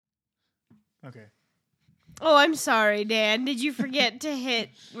Okay. Oh, I'm sorry, Dan. Did you forget to hit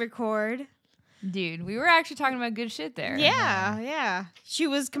record? Dude, we were actually talking about good shit there. Yeah. She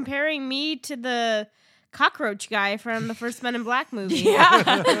was comparing me to the cockroach guy from the first Men in Black movie.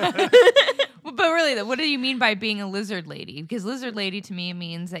 Yeah. But really, though, what do you mean by being a lizard lady? Because lizard lady to me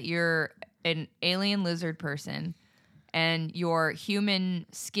means that you're an alien lizard person and your human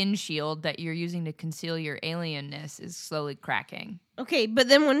skin shield that you're using to conceal your alienness is slowly cracking. Okay, but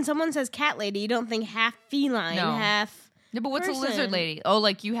then when someone says cat lady, you don't think half feline, half... No, but what's person. a lizard lady? Oh,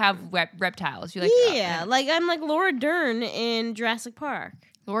 like you have reptiles. You like I'm like Laura Dern in Jurassic Park.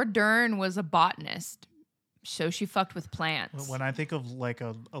 Laura Dern was a botanist, so she fucked with plants. When I think of like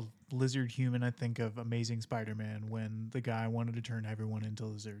a lizard human, I think of Amazing Spider-Man when the guy wanted to turn everyone into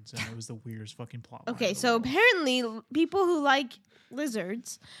lizards, and it was the weirdest fucking plot. Okay, so apparently people who like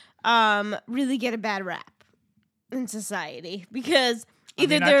lizards really get a bad rap in society because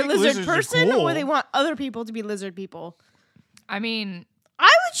either they're a lizard person or they want other people to be lizard people. I mean, I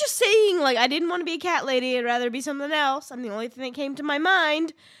was just saying, like, I didn't want to be a cat lady. I'd rather be something else. And the only thing that came to my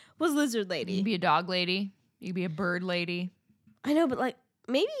mind was lizard lady. You could be a dog lady. You could be a bird lady. I know, but, like,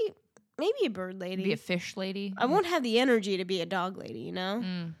 maybe a bird lady. Be a fish lady. I won't have the energy to be a dog lady, you know?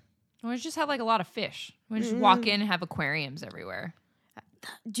 We just have, like, a lot of fish. We just walk in and have aquariums everywhere.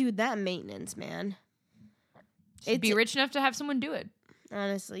 Dude, that maintenance, man. Be rich enough to have someone do it.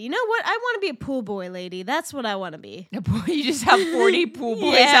 Honestly, you know what? I want to be a pool boy lady. That's what I want to be. You just have 40 pool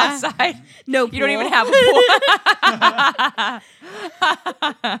boys outside. No pool. You don't even have a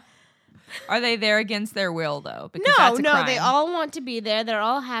pool. Are they there against their will, though? Because that's a crime. They all want to be there. They're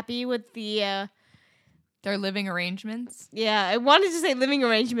all happy with the... their living arrangements? Yeah, I wanted to say living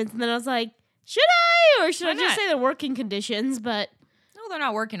arrangements, and then I was like, should I? Or should I just say the working conditions? But... No, they're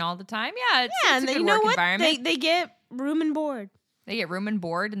not working all the time. Yeah, it's a good you know work what? environment. They get room and board. They get room and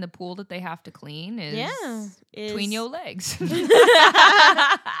board, and the pool that they have to clean is between your legs.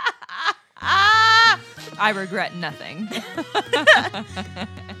 I regret nothing.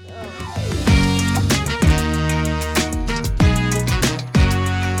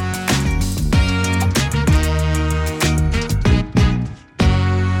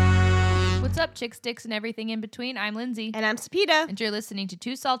 What's up, chick sticks and everything in between? I'm Lindsay. And I'm Sapita. And you're listening to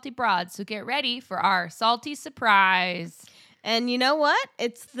Two Salty Broads, so get ready for our salty surprise. And you know what?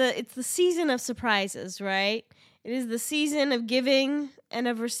 It's the season of surprises, right? It is the season of giving and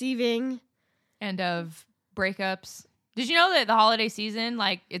of receiving. And of breakups. Did you know that the holiday season,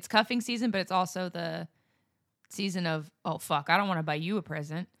 like, it's cuffing season, but it's also the season of, oh, fuck, I don't want to buy you a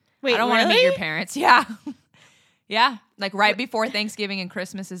present. Wait, I don't want to meet your parents. Yeah. Yeah. Like, right before Thanksgiving and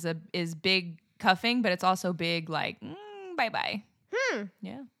Christmas is big cuffing, but it's also big, like, bye-bye.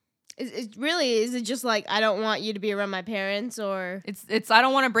 Yeah. Is it just like I don't want you to be around my parents, or it's I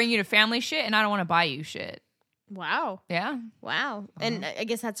don't want to bring you to family shit and I don't want to buy you shit. Wow. Yeah. Wow. And I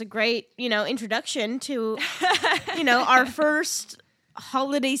guess that's a great, introduction to our first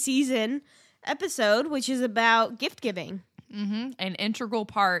holiday season episode, which is about gift giving. An integral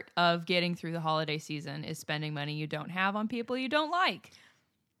part of getting through the holiday season is spending money you don't have on people you don't like.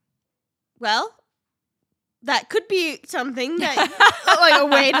 Well, that could be something that, like a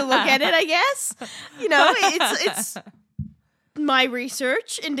way to look at it, I guess. It's my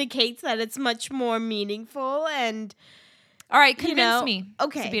research indicates that it's much more meaningful and. All right, convince me.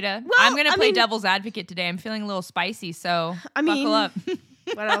 Okay. Sabita. Well, I'm going to play devil's advocate today. I'm feeling a little spicy, so buckle up.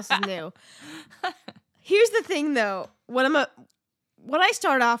 What else is new? Here's the thing, though. What I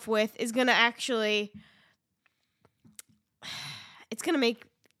start off with is going to actually. It's going to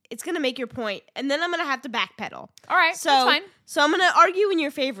make your point, and then I'm going to have to backpedal. All right, that's fine. So I'm going to argue in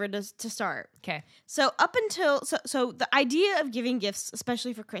your favor to start. Okay. So up until so the idea of giving gifts,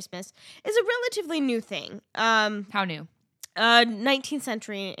 especially for Christmas, is a relatively new thing. How new? 19th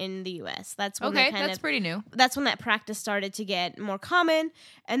century in the U.S. That's when that's pretty new. That's when that practice started to get more common,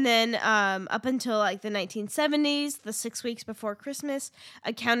 and then up until like the 1970s, the 6 weeks before Christmas,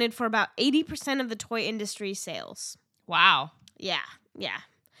 accounted for about 80% of the toy industry's sales. Wow. Yeah.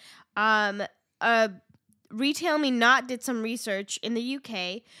 Retail Me Not did some research in the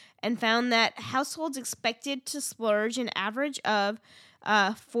UK and found that households expected to splurge an average of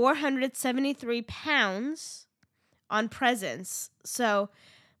 473 pounds on presents. So,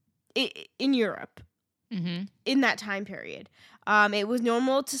 in Europe, in that time period, it was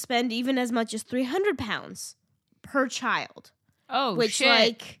normal to spend even as much as 300 pounds per child. Oh, which, shit!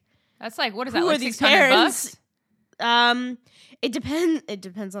 Like, that's like, what is that? Like $600? It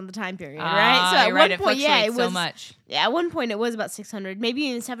depends on the time period, right? So at one point, it was so much. Yeah, at one point it was about $600, maybe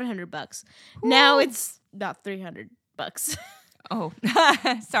even $700. Now it's about $300. Oh,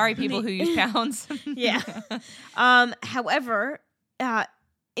 sorry, people who use pounds. Yeah. However,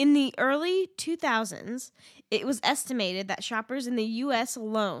 in the early 2000s, it was estimated that shoppers in the U.S.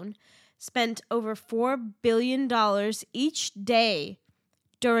 alone spent over $4 billion each day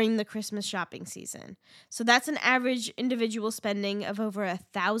during the Christmas shopping season. So that's an average individual spending of over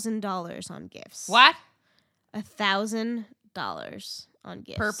 $1,000 on gifts. What? $1,000 on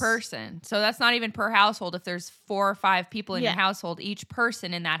gifts. Per person. So that's not even per household. If there's 4 or 5 people in your Yeah. household, each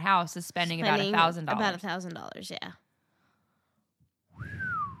person in that house is spending about $1,000. About $1,000, yeah.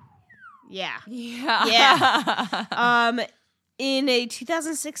 Yeah. Yeah. In a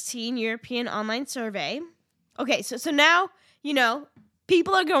 2016 European online survey. Okay, so now,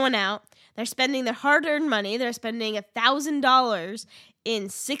 people are going out. They're spending their hard-earned money. They're spending $1,000 in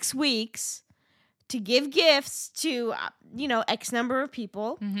 6 weeks to give gifts to, X number of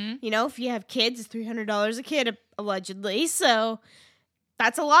people. Mm-hmm. If you have kids, it's $300 a kid, allegedly. So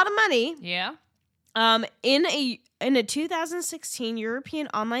that's a lot of money. Yeah. In a 2016 European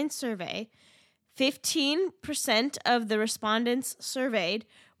online survey, 15% of the respondents surveyed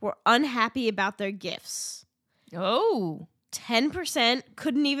were unhappy about their gifts. Oh. 10%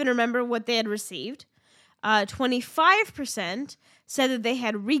 couldn't even remember what they had received. 25% said that they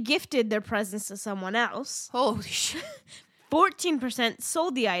had regifted their presents to someone else. Holy shit. 14%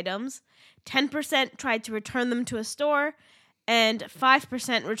 sold the items. 10% tried to return them to a store. And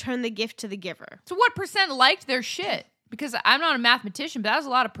 5% returned the gift to the giver. So what percent liked their shit? Because I'm not a mathematician, but that was a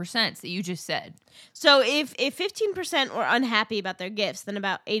lot of percents that you just said. So if 15% were unhappy about their gifts, then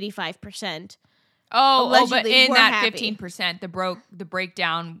about 85%. But Allegedly in were that happy. 15%, the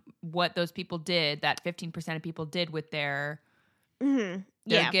breakdown, what those people did, that 15% of people did with their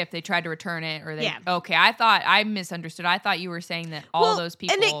gift, they tried to return it, or they. Yeah. Okay, I misunderstood. I thought you were saying that all those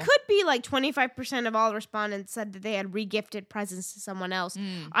people. And it could be like 25% of all respondents said that they had regifted presents to someone else.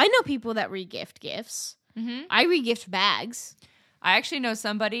 I know people that regift gifts. Mm-hmm. I regift bags. I actually know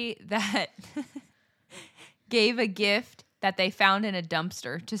somebody that gave a gift that they found in a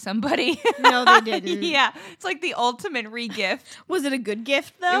dumpster to somebody. No, they didn't. Yeah, it's like the ultimate re-gift. Was it a good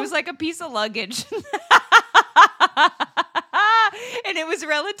gift, though? It was like a piece of luggage. And it was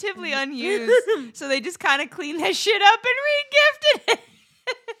relatively unused. So they just kind of cleaned that shit up and re-gifted it.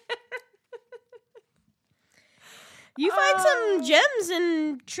 You find some gems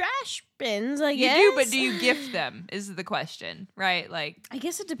in trash bins, I You guess. do, but do you gift them is the question, right? Like, I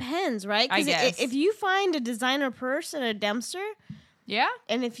guess it depends, right? I guess. If you find a designer purse in a dumpster, yeah?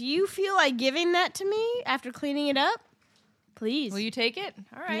 and if you feel like giving that to me after cleaning it up, please. Will you take it?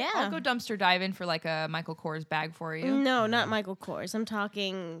 All right. Yeah. I'll go dumpster diving for like a Michael Kors bag for you. No, not Michael Kors. I'm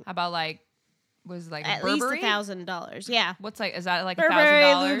talking How about like, was it like at Burberry? least $1,000. Yeah. What's like, is that like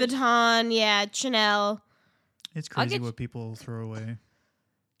Burberry, Louis $1,000? Vuitton, yeah, Chanel. It's crazy get what people throw away.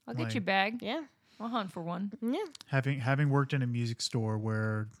 I'll get Like- you a bag. Yeah. I'll hunt for one. Yeah. Having worked in a music store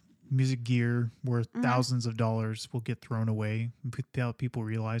where music gear worth thousands of dollars will get thrown away without people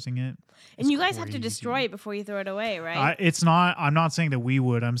realizing it. And you guys have to crazy. destroy it before you throw it away, right? I'm not saying that we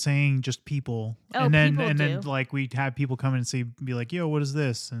would. I'm saying just people. Oh, and then people do. like we'd have people come in and say, be like, "Yo, what is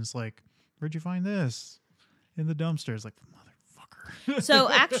this?" And it's like, "Where'd you find this?" In the dumpster. It's like, motherfucker. So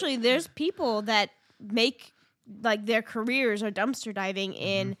actually, there's people that make like their careers are dumpster diving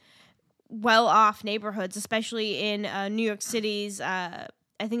in well-off neighborhoods, especially in New York City's.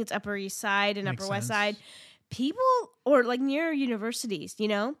 I think it's Upper East Side and Makes Upper West sense. Side. People, or like near universities,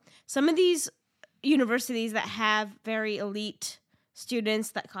 some of these universities that have very elite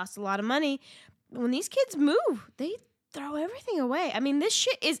students that cost a lot of money. When these kids move, they throw everything away. I mean, this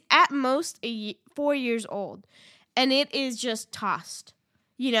shit is at most 4 years old, and it is just tossed,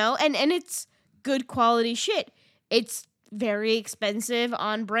 and it's good quality shit. It's very expensive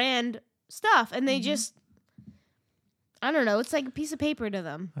on brand stuff, and they just, I don't know, it's like a piece of paper to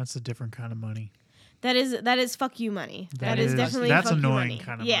them. That's a different kind of money. That is fuck you money. That is definitely that's fuck you annoying money.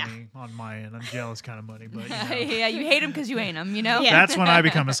 kind of Yeah. money on my end. I'm jealous kind of money, but Yeah, you hate them because you ain't them, Yeah. that's when I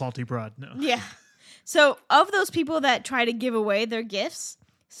become a salty broad. No. Yeah. So, of those people that try to give away their gifts,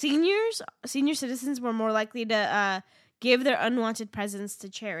 senior citizens were more likely to give their unwanted presents to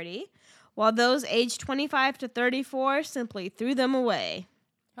charity, while those aged 25 to 34 simply threw them away.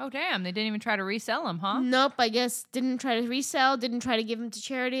 Oh, damn. They didn't even try to resell them, huh? Nope, I guess didn't try to resell, didn't try to give them to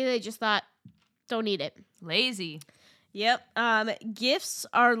charity. They just thought, don't need it. Lazy. Yep. Gifts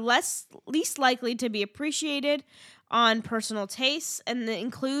are least likely to be appreciated on personal tastes, and that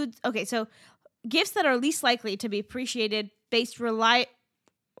includes so gifts that are least likely to be appreciated rely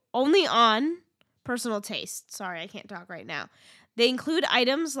only on personal taste. Sorry, I can't talk right now. They include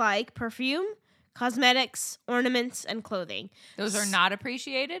items like perfume, cosmetics, ornaments, and clothing. Those are not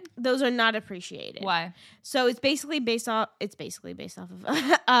appreciated? Those are not appreciated. Why? So it's basically based off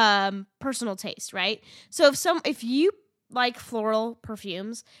of personal taste, right? So if you like floral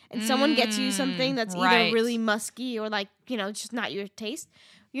perfumes and someone gets you something that's either really musky or like, just not your taste,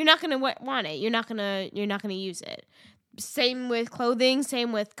 you're not going to want it. You're not going to use it. Same with clothing,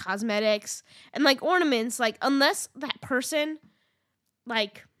 same with cosmetics, and like ornaments, like unless that person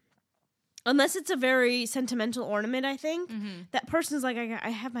unless it's a very sentimental ornament, I think that person's like, I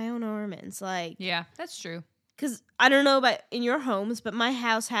have my own ornaments. Like, yeah, that's true. Because I don't know about in your homes, but my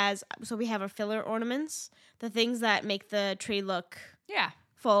house has, so we have our filler ornaments, the things that make the tree look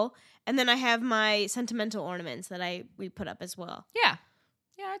full. And then I have my sentimental ornaments that we put up as well. Yeah.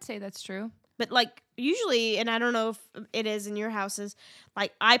 Yeah, I'd say that's true. But like usually, and I don't know if it is in your houses,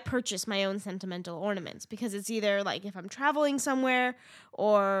 like I purchase my own sentimental ornaments because it's either like if I'm traveling somewhere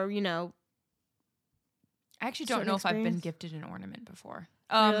or, I actually don't know if I've been gifted an ornament before.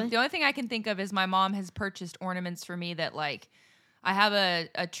 Really? The only thing I can think of is my mom has purchased ornaments for me that like, I have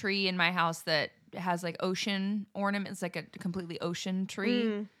a tree in my house that has like ocean ornaments, like a completely ocean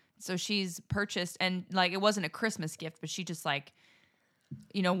tree. So she's purchased, and like it wasn't a Christmas gift, but she just like,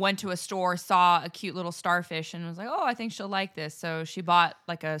 went to a store, saw a cute little starfish and was like, oh, I think she'll like this. So she bought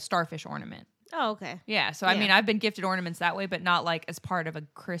like a starfish ornament. Oh, okay. Yeah. So, I mean, I've been gifted ornaments that way, but not like as part of a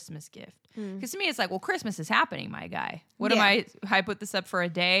Christmas gift. Because to me, it's like, well, Christmas is happening, my guy. What am I put this up for a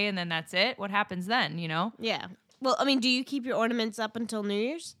day and then that's it? What happens then, Yeah. Well, I mean, do you keep your ornaments up until New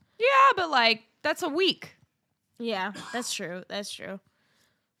Year's? Yeah, but like, that's a week. Yeah, that's true. That's true.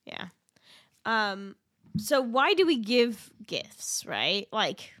 Yeah. So why do we give gifts, right?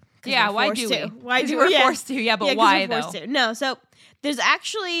 Like, why do we? Why do we're forced to? Yeah, but why though? No, so there's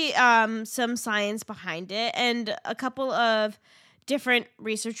actually some science behind it, and a couple of different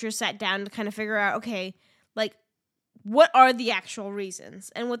researchers sat down to kind of figure out, okay, like what are the actual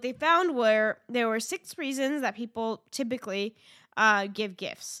reasons? And what they found were there were 6 reasons that people typically give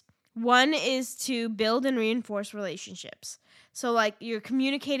gifts. One is to build and reinforce relationships. So, like, you're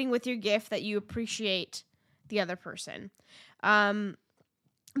communicating with your gift that you appreciate the other person.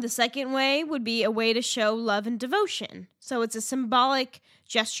 The second way would be a way to show love and devotion. So, it's a symbolic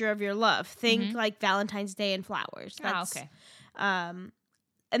gesture of your love. Think like Valentine's Day and flowers. Okay. And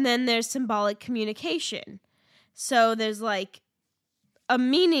then there's symbolic communication. So, there's like a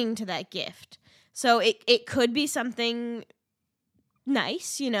meaning to that gift. So, it could be something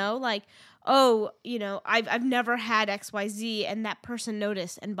nice, like, oh, I've never had XYZ and that person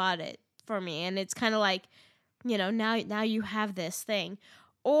noticed and bought it for me. And it's kind of like, now you have this thing.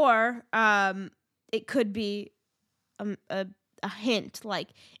 Or it could be a hint. Like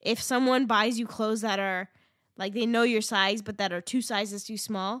if someone buys you clothes that are like they know your size but that are 2 sizes too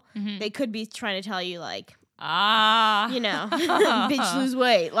small, they could be trying to tell you like, bitch, lose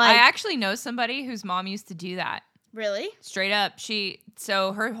weight. Like, I actually know somebody whose mom used to do that. Really? Straight up.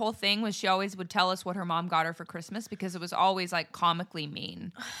 So her whole thing was she always would tell us what her mom got her for Christmas because it was always like comically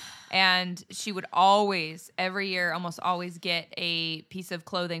mean. And she would always, every year, almost always get a piece of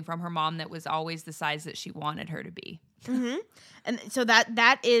clothing from her mom that was always the size that she wanted her to be. And so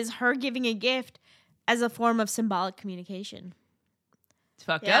that is her giving a gift as a form of symbolic communication. It's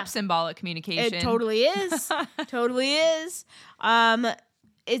fucked up symbolic communication. It totally is. Totally is.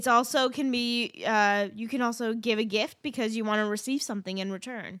 It's also can be, you can also give a gift because you want to receive something in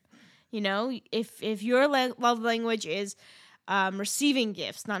return. If your love language is receiving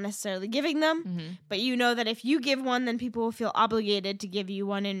gifts, not necessarily giving them, but you know that if you give one, then people will feel obligated to give you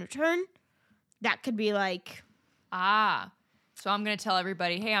one in return. That could be like... So I'm going to tell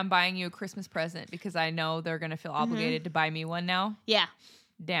everybody, hey, I'm buying you a Christmas present because I know they're going to feel obligated to buy me one now. Yeah.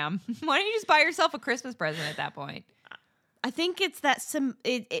 Damn. Why don't you just buy yourself a Christmas present at that point? I think it's that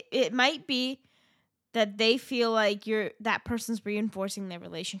it might be that they feel like that person's reinforcing their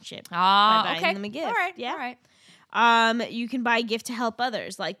relationship by buying them a gift. All right. Yeah. All right. You can buy a gift to help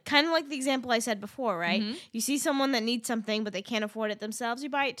others, like kind of like the example I said before, right? You see someone that needs something but they can't afford it themselves,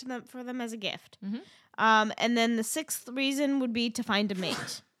 you buy it for them as a gift. And then the 6th reason would be to find a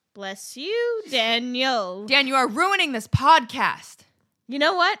mate. Bless you, Daniel. Dan, you are ruining this podcast. You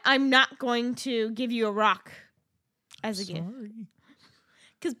know what? I'm not going to give you a rock as a gift.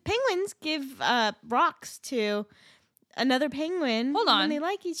 Because penguins give rocks to another penguin. Hold on. When they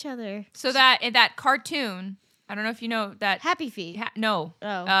like each other. So that in that cartoon, I don't know if you know that. Happy Feet. No.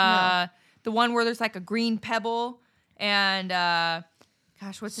 Oh, no. The one where there's like a green pebble and,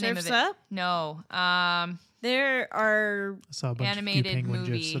 gosh, what's the name of it? Surf's Up? No. There are I saw a bunch animated of penguin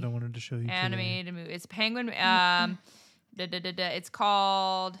movie. GIFs that I wanted to show you. Animated movie. It's Penguin. It's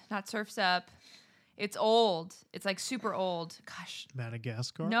called, not Surf's Up. It's old. It's like super old. Gosh.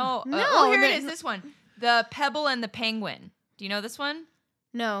 Madagascar? No. No, Oh, here it that- is. This one. The Pebble and the Penguin. Do you know this one?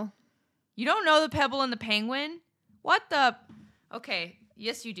 No. You don't know the Pebble and the Penguin? What the? Okay.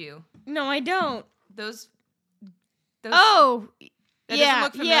 Yes, you do. No, I don't. Those. Oh. That doesn't Yeah.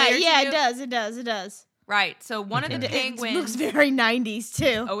 look familiar to Yeah. you? It does. Right. So one of Okay. the It penguins. looks very 90s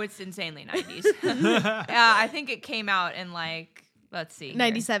too. Oh, it's insanely 90s. I think it came out in like, let's see. here.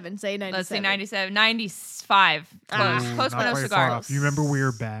 97. Say 97. Let's say 97. 95. Close. Ah. Close Not but no quite cigar. far off. You remember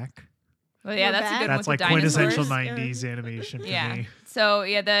We're Back? Well, yeah, We're that's a back? good That's one. like with dinosaurs. quintessential dinosaurs. 90s animation for Yeah. me. So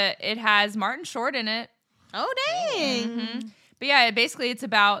yeah, it has Martin Short in it. Oh, dang. Mhm. But yeah, basically it's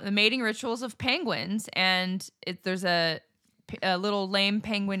about the mating rituals of penguins, and there's a little lame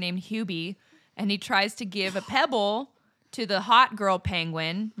penguin named Hubie, and he tries to give a pebble to the hot girl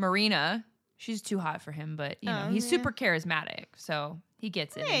penguin, Marina. She's too hot for him, but you know he's yeah. super charismatic, so he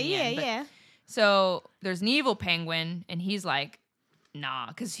gets it. in the end. But- Yeah. So there's an evil penguin, and he's like, nah,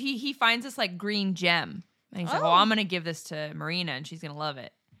 because he finds this like green gem, and he's like, well, Oh. I'm gonna give this to Marina, and she's gonna love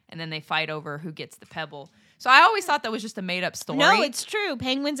it. And then they fight over who gets the pebble. So I always thought that was just a made up story. No, it's true.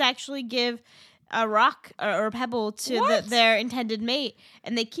 Penguins actually give a rock or a pebble to What? their intended mate,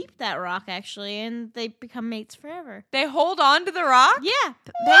 and they keep that rock actually, and they become mates forever. They hold on to the rock. Yeah,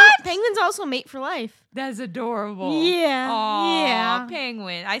 penguins also mate for life. That's adorable. Yeah, Aw, yeah.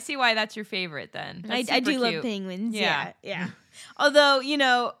 penguin. I see why that's your favorite then. That's I super do love cute. penguins. Yeah. Yeah. Although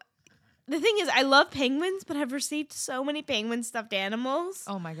the thing is, I love penguins, but I've received so many penguin stuffed animals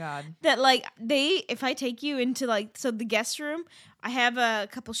Oh my god. that if I take you into the guest room, I have a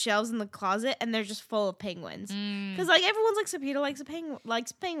couple shelves in the closet, and they're just full of penguins. Mm. Because everyone's like, Sapita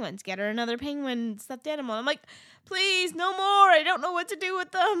likes penguins. Get her another penguin stuffed animal. I'm like, please, no more. I don't know what to do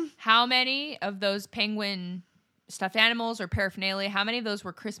with them. How many of those penguin stuffed animals or paraphernalia? How many of those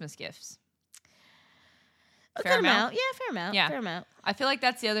were Christmas gifts? A Fair good amount? amount. Yeah, fair amount. Yeah. Fair amount. I feel like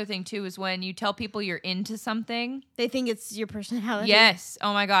that's the other thing too, is when you tell people you're into something. They think it's your personality. Yes.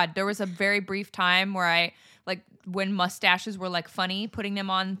 Oh my god. There was a very brief time where I when mustaches were like funny, putting them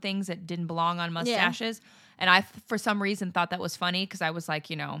on things that didn't belong on mustaches. And I, for some reason, thought that was funny because I was like,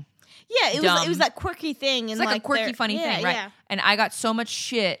 Yeah, it Dumb. was that quirky thing. it's And like a quirky, they're- funny yeah, thing, right? Yeah. And I got so much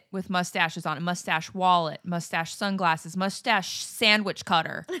shit with mustaches on it. Mustache wallet, mustache sunglasses, mustache sandwich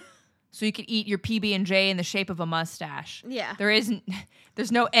cutter. So you could eat your PB&J in the shape of a mustache. Yeah. There's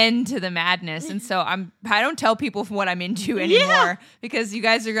no end to the madness. And so I don't tell people what I'm into anymore because you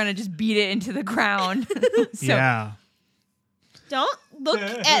guys are going to just beat it into the ground. So, Yeah. Don't look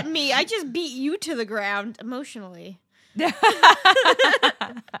at me. I just beat you to the ground emotionally. You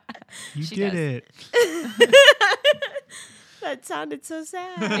She did does. That sounded so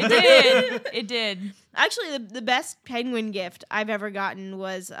sad. It did. It did. Actually, the best penguin gift I've ever gotten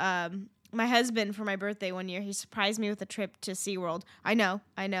was my husband for my birthday one year. He surprised me with a trip to SeaWorld. I know.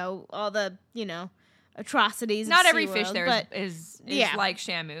 All the, atrocities Not of every fish SeaWorld, there but is yeah. like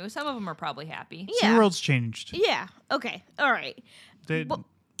Shamu. Some of them are probably happy. yeah. SeaWorld's changed. Yeah. Okay. All right. They, Well,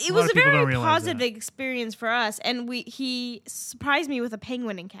 it a lot was of a people don't very realize positive that. experience for us, and he surprised me with a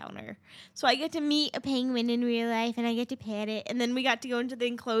penguin encounter. So I get to meet a penguin in real life, and I get to pet it, and then we got to go into the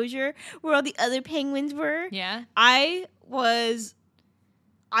enclosure where all the other penguins were. Yeah. I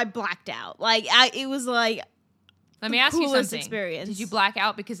blacked out. It was like Let the me ask you coolest something. experience. Did you black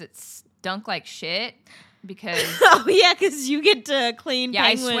out because it stunk like shit? Because oh yeah, because you get to clean. yeah,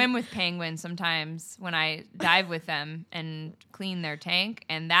 penguin. I swim with penguins sometimes when I dive with them and clean their tank,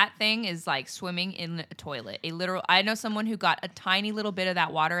 and that thing is like swimming in a toilet. I know someone who got a tiny little bit of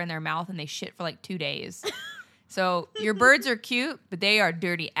that water in their mouth and they shit for like 2 days. So your birds are cute, but they are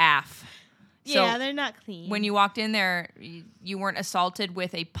dirty AF. So Yeah, they're not clean. when you walked in there, you weren't assaulted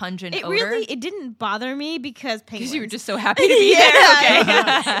with a pungent odor it didn't bother me because penguins. because you were just so happy to be there.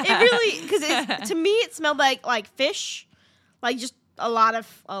 Okay. It really because to me it smelled like fish, like just a lot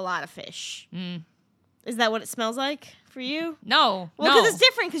of fish. Mm. Is that what it smells like for you? No. Well, no. because it's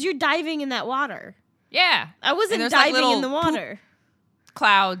different because you're diving in that water. Yeah. I wasn't there's, like, diving in little the water.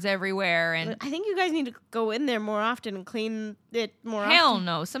 Clouds everywhere and I think you guys need to go in there more often and clean it more hell often.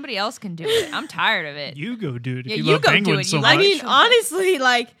 no, somebody else can do it. I'm tired of it. You go do it if Yeah, you you love go do penguins it. so You much. I mean, honestly,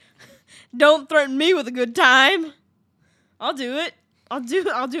 don't threaten me with a good time. I'll do it. I'll do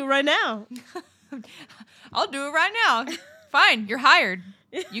it right now. I'll do it right now. Fine, you're hired.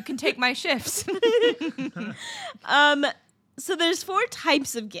 You can take my shifts. So there's 4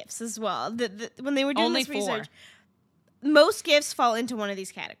 types of gifts as well. When they were doing Only this 4. research, most gifts fall into one of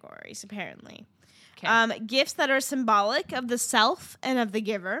these categories, apparently. Okay. Gifts that are symbolic of the self and of the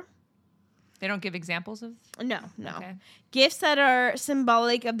giver. They don't give examples of? No. Okay. Gifts that are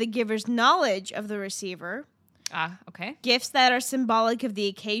symbolic of the giver's knowledge of the receiver. Okay. Gifts that are symbolic of the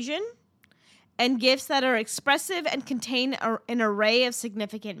occasion. And gifts that are expressive and contain an array of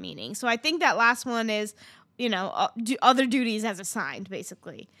significant meaning. So I think that last one is, other duties as assigned,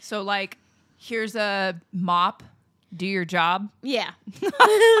 basically. So, like, here's a mop. Do your job. Yeah.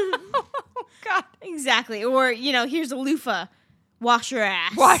 Oh, God. Exactly. Or, here's a loofah. Wash your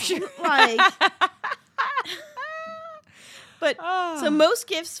ass. Like. But so most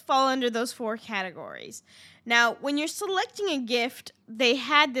gifts fall under those 4 categories. Now, when you're selecting a gift, they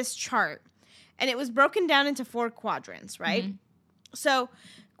had this chart, and it was broken down into 4 quadrants, right? Mm-hmm. So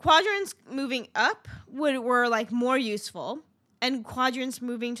quadrants moving up were like more useful, and quadrants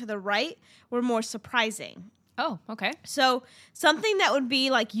moving to the right were more surprising. Oh, okay. So something that would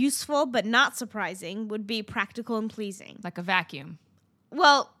be like useful but not surprising would be practical and pleasing. Like a vacuum.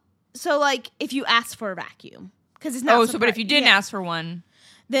 Well, so like if you ask for a vacuum, because it's not. But if you didn't ask for one,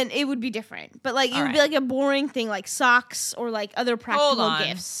 then it would be different. But like it would be like a boring thing, like socks or like other practical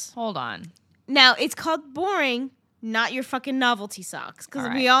gifts. Hold on. Now it's called boring, not your fucking novelty socks,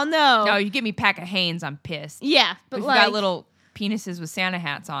 because we all know. No, you give me pack of Hanes, I'm pissed. Yeah, but if you got little penises with Santa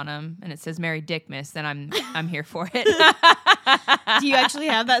hats on them, and it says "Merry Dickmas," then I'm here for it. Do you actually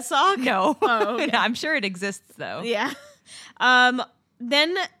have that sock? No. Oh, okay. I'm sure it exists though. Yeah.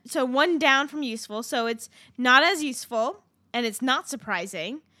 Then so one down from useful, so it's not as useful and it's not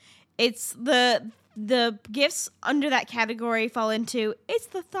surprising. It's the gifts under that category fall into it's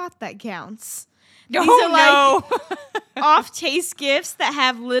the thought that counts. These are like off-taste gifts that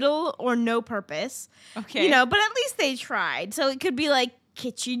have little or no purpose. Okay. But at least they tried. So it could be like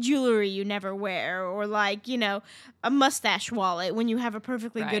kitschy jewelry you never wear, or like, a mustache wallet when you have a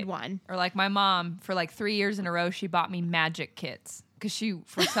perfectly good one. Or like my mom, for like 3 years in a row, she bought me magic kits. Because she,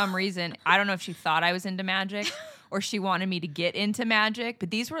 for some reason, I don't know if she thought I was into magic or she wanted me to get into magic.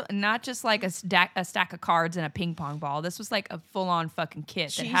 But these were not just like a stack of cards and a ping pong ball. This was like a full-on fucking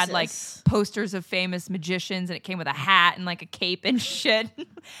kit that had like posters of famous magicians, and it came with a hat and like a cape and shit. And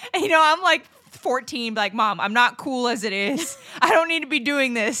I'm like 14, like, Mom, I'm not cool as it is. I don't need to be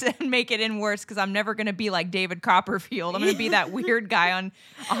doing this and make it in worse, because I'm never going to be like David Copperfield. I'm going to be that weird guy on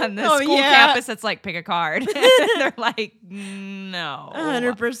the school campus that's like, pick a card. They're like, no.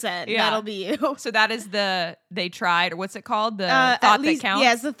 100%. Yeah. That'll be you. So that is they tried, or what's it called? The thought that counts?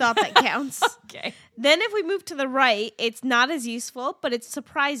 Yeah, it's the thought that counts. Okay. Then if we move to the right, it's not as useful, but it's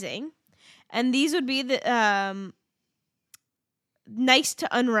surprising. And these would be the nice to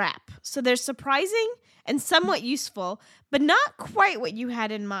unwrap. So they're surprising and somewhat useful, but not quite what you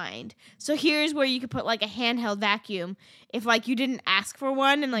had in mind. So here's where you could put like a handheld vacuum if like you didn't ask for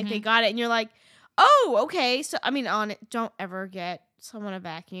one and like they got it and you're like, oh, okay. So don't ever get someone a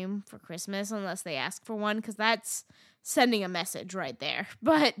vacuum for Christmas unless they ask for one, because that's sending a message right there.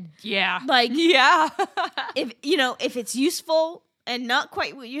 But if it's useful and not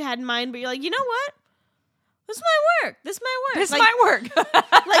quite what you had in mind, but you're like, you know what? This might work. This might work.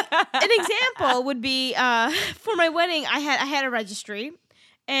 Like an example would be for my wedding, I had a registry,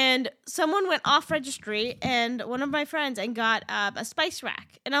 and someone went off registry, and one of my friends and got a spice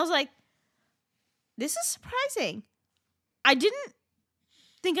rack, and I was like, this is surprising. I didn't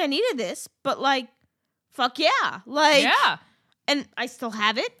think I needed this, but like, fuck yeah, like, yeah. And I still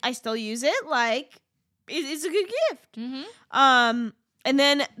have it. I still use it. Like, it's a good gift. Mm-hmm. And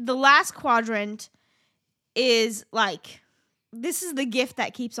then the last quadrant is like, this is the gift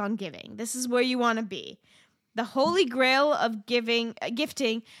that keeps on giving. This is where you want to be. The holy grail of gifting,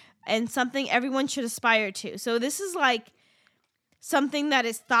 and something everyone should aspire to. So this is like something that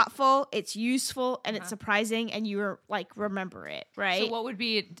is thoughtful, it's useful, and it's surprising, and you remember it, right? So what would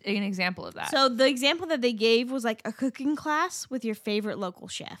be an example of that? So the example that they gave was like a cooking class with your favorite local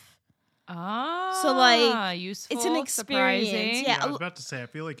chef. So like, useful, it's an experience. surprising. Yeah, I was about to say, I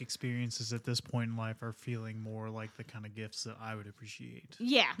feel like experiences at this point in life are feeling more like the kind of gifts that I would appreciate.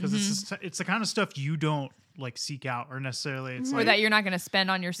 Yeah, Because it's the kind of stuff you don't like seek out, or necessarily it's or like that you're not going to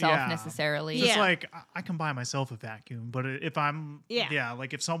spend on yourself necessarily. It's like I can buy myself a vacuum, but if I'm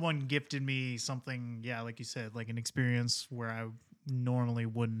like if someone gifted me something, like you said, like an experience where I normally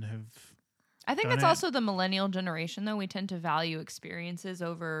wouldn't have. I think that's also the millennial generation, though. We tend to value experiences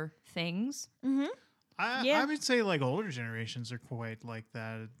over things. Mm-hmm. I would say like older generations are quite like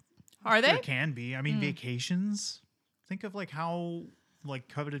that. Are they? There can be. I mean, vacations. Think of like how like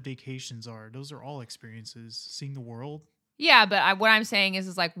coveted vacations are. Those are all experiences. Seeing the world. Yeah, but what I'm saying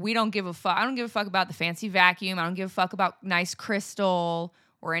is like, we don't give a fuck. I don't give a fuck about the fancy vacuum. I don't give a fuck about nice crystal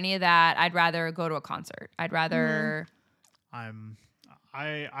or any of that. I'd rather go to a concert. I'd rather...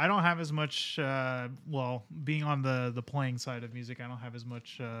 I don't have as much well, being on the playing side of music, I don't have as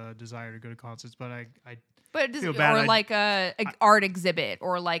much desire to go to concerts, but I But does, feel bad. or like a art exhibit,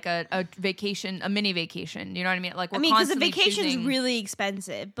 or like a vacation, a mini vacation. You know what I mean? Like, because a vacation's really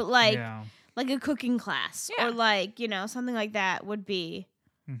expensive, but like a cooking class Yeah. or like, something like that would be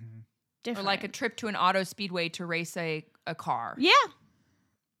different. Or like a trip to an auto speedway to race a car. Yeah.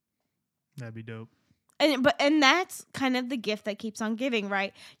 That'd be dope. And that's kind of the gift that keeps on giving,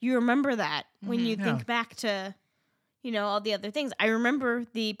 right? You remember that when you think back to, all the other things. I remember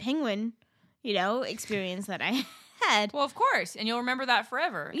the penguin, experience that I had. Well, of course. And you'll remember that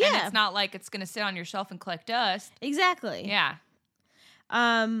forever. Yeah. And it's not like it's going to sit on your shelf and collect dust. Exactly. Yeah.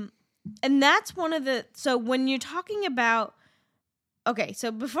 And that's one of the, so when you're talking about, okay,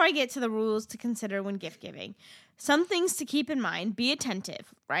 so before I get to the rules to consider when gift giving, some things to keep in mind: be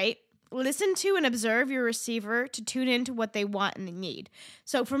attentive, right? Listen to and observe your receiver to tune into what they want and they need.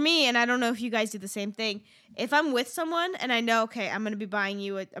 So for me, and I don't know if you guys do the same thing, if I'm with someone and I know, okay, I'm going to be buying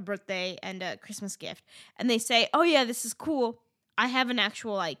you a birthday and a Christmas gift, and they say, oh yeah, this is cool, I have an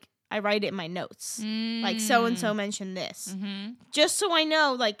actual, I write it in my notes. Like, so-and-so mentioned this. Mm-hmm. Just so I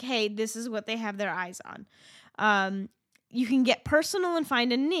know, hey, this is what they have their eyes on. You can get personal and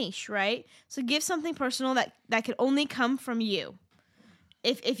find a niche, right? So give something personal that could only come from you.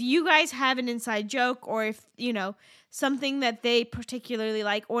 If you guys have an inside joke, or if, something that they particularly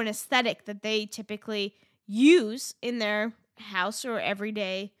like, or an aesthetic that they typically use in their house or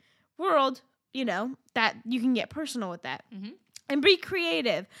everyday world, that you can get personal with that. Mm-hmm. And be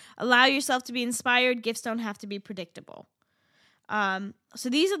creative. Allow yourself to be inspired. Gifts don't have to be predictable. So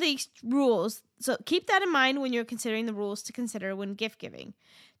these are the rules. So keep that in mind when you're considering the rules to consider when gift giving.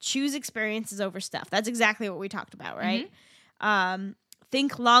 Choose experiences over stuff. That's exactly what we talked about, right? Mm-hmm.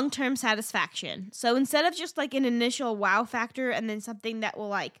 Think long-term satisfaction. So instead of just an initial wow factor and then something that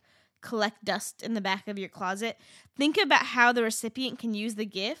will collect dust in the back of your closet, think about how the recipient can use the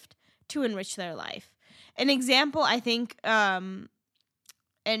gift to enrich their life. An example, I think, and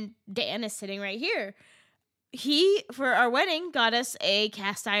Dan is sitting right here. He, for our wedding, got us a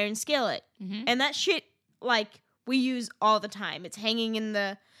cast iron skillet. Mm-hmm. And that shit, we use all the time. It's hanging in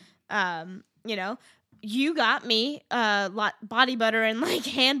the, You got me body butter and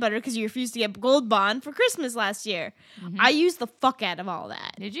hand butter because you refused to get Gold Bond for Christmas last year. Mm-hmm. I used the fuck out of all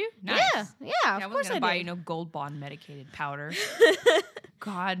that. Did you? Nice. Yeah. Of I course I buy did. you no Gold Bond medicated powder.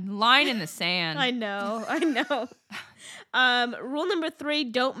 God, line in the sand. I know. Rule number 3: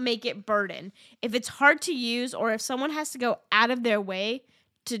 don't make it burden. If it's hard to use, or if someone has to go out of their way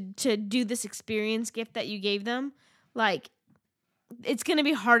to do this experience gift that you gave them, it's going to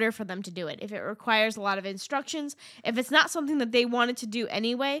be harder for them to do it. If it requires a lot of instructions, if it's not something that they wanted to do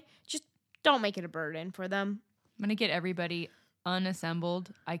anyway, just don't make it a burden for them. I'm going to get everybody unassembled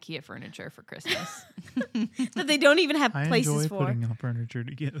IKEA furniture for Christmas. That they don't even have places I enjoy for. putting furniture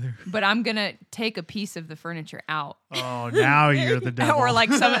together. But I'm going to take a piece of the furniture out. Oh, now you're the devil. Or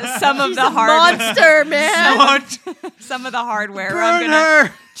some of the hardware. Monster, man. Some of the hardware. Burn I'm going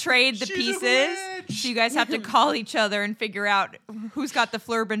to trade the She's pieces. So you guys have to call each other and figure out who's got the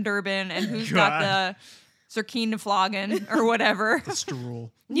Flurban Durbin and who's got the Zerkine Floggin or whatever. The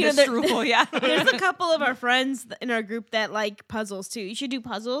Strool. The Strool, yeah. There's a couple of our friends in our group that like puzzles too. You should do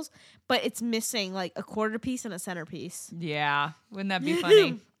puzzles, but it's missing a quarter piece and a centerpiece. Yeah. Wouldn't that be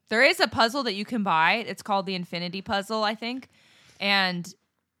funny? There is a puzzle that you can buy. It's called the Infinity Puzzle, I think. And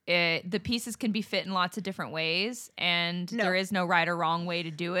the pieces can be fit in lots of different ways, and there is no right or wrong way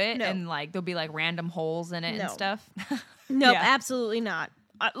to do it. No. And there'll be random holes in it and stuff. Nope, absolutely not.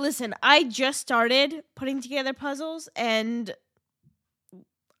 Listen, I just started putting together puzzles, and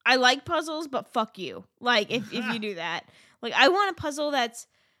I like puzzles, but fuck you. If you do that. I want a puzzle that's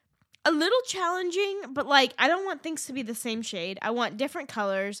a little challenging, but I don't want things to be the same shade. I want different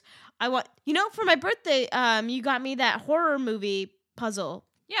colors. I want, for my birthday, you got me that horror movie puzzle.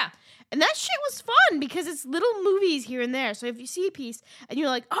 Yeah. And that shit was fun because it's little movies here and there. So if you see a piece and you're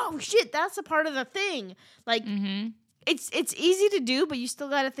like, oh shit, that's a part of the thing. Mm-hmm. It's easy to do, but you still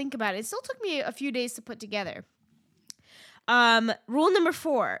got to think about it. It still took me a few days to put together. Rule number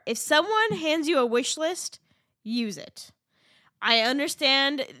 4: if someone hands you a wish list, use it. I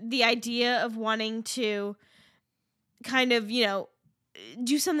understand the idea of wanting to kind of,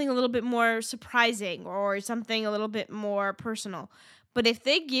 do something a little bit more surprising or something a little bit more personal. But if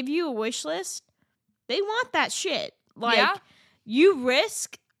they give you a wish list, they want that shit. You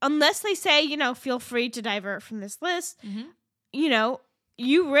risk, unless they say, feel free to divert from this list, mm-hmm.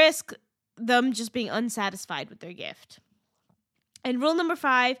 You risk them just being unsatisfied with their gift. And rule number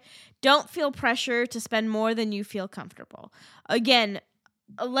 5, don't feel pressure to spend more than you feel comfortable. Again,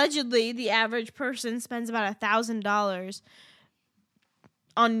 allegedly the average person spends about $1,000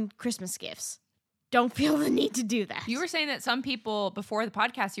 on Christmas gifts. Don't feel the need to do that. You were saying that some people, before the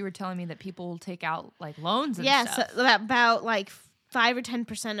podcast, you were telling me that people take out like loans and stuff. So about like 5 or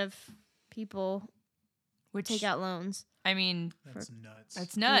 10% of people would take out loans. I mean, that's nuts.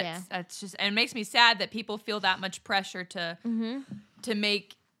 That's nuts. Yeah. That's just, and it makes me sad that people feel that much pressure to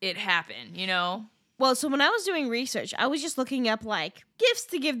make it happen, you know? Well, so when I was doing research, I was just looking up like gifts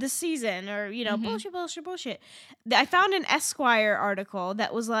to give this season or, you know, bullshit. I found an Esquire article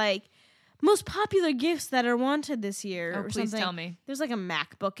that was like, most popular gifts that are wanted this year. Oh, please tell me. There's like a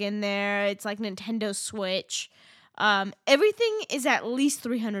MacBook in there. It's like Nintendo Switch. Everything is at least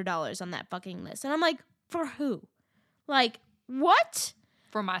 $300 on that fucking list. And I'm like, for who? Like, what?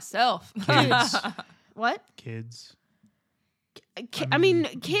 For myself. Kids. What? Kids. I mean,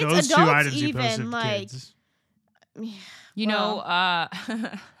 kids, those adults, two items even like. Kids. You know,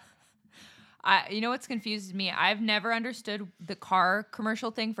 you know what's confuses me? I've never understood the car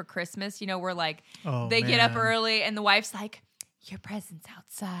commercial thing for Christmas. You know, where like they get up early and the wife's like, your present's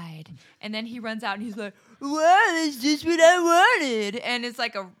outside. And then he runs out and he's like, wow, that's just what I wanted. And it's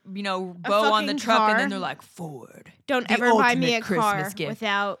like a bow on the truck car. And then they're like, Ford. Don't the ever buy me ultimate a Christmas car gift.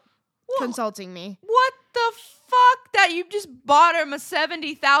 without consulting me. What the fuck? That you just bought him a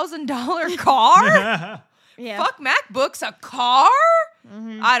 $70,000 car? Yeah. Fuck MacBooks, a car?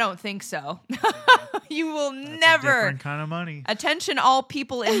 Mm-hmm. I don't think so. You will That's never. a different kind of money. Attention, all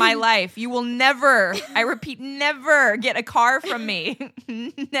people in my life. You will never, I repeat, never get a car from me.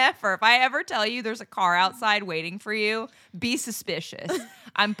 Never. If I ever tell you there's a car outside waiting for you, be suspicious.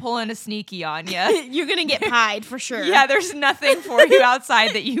 I'm pulling a sneaky on you. You're going to get pied for sure. Yeah, there's nothing for you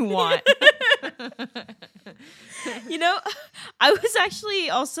outside that you want. You know, I was actually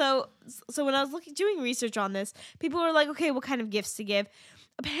also, so when I was doing research on this, people were like, okay, what kind of gifts to give?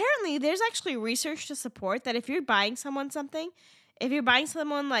 Apparently, there's actually research to support that if you're buying someone something, if you're buying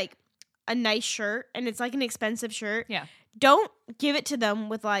someone like a nice shirt and it's like an expensive shirt, don't give it to them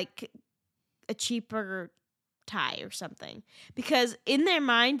with like a cheaper tie or something. Because in their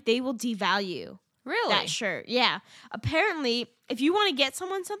mind, they will devalue that shirt. Yeah. Apparently, if you want to get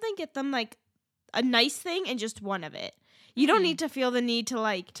someone something, get them like a nice thing and just one of it. You don't need to feel the need to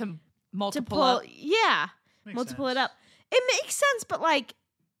like to multiple up. Yeah. Makes multiple sense. it up. It makes sense, but like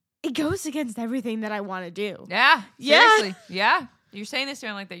it goes against everything that I want to do. Yeah. Yeah. Seriously. Yeah. You're saying this to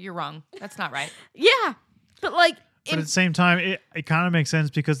me like that. You're wrong. That's not right. Yeah. But like But at the same time, it kind of makes sense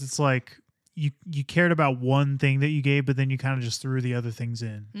because it's like you cared about one thing that you gave, but then you kind of just threw the other things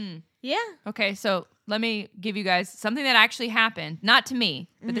in. yeah. Okay, so let me give you guys something that actually happened. Not to me,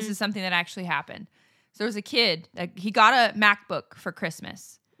 but this is something that actually happened. So there was a kid, he got a MacBook for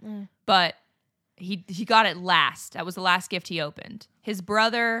Christmas, but he got it last. That was the last gift he opened. His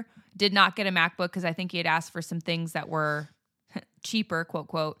brother did not get a MacBook because I think he had asked for some things that were cheaper, quote,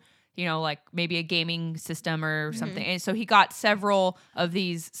 quote, you know, like maybe a gaming system or something. And so he got several of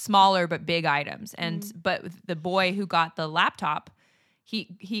these smaller but big items. And but the boy who got the laptop,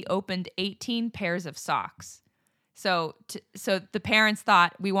 he opened 18 pairs of socks. So the parents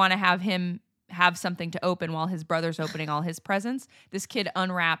thought, we want to have him have something to open while his brother's opening all his presents. This kid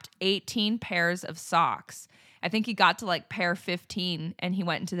unwrapped 18 pairs of socks. I think he got to like pair 15 and he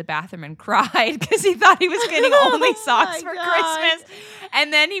went into the bathroom and cried because he thought he was getting only socks for Christmas.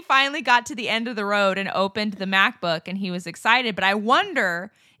 And then he finally got to the end of the road and opened the MacBook and he was excited. But I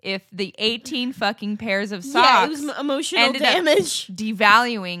wonder if the 18 fucking pairs of socks it was emotional damage.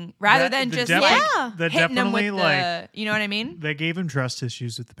 Devaluing rather than just that hitting them with like, you know what I mean? They gave him trust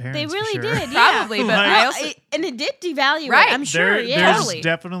issues with the parents. They really for sure. did, yeah. Probably, but Like- I also and it did devalue Right. it, I'm sure. There's Totally.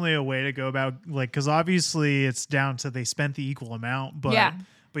 definitely a way to go about like because obviously it's down to they spent the equal amount, but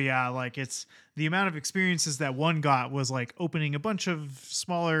yeah, like it's the amount of experiences that one got was like opening a bunch of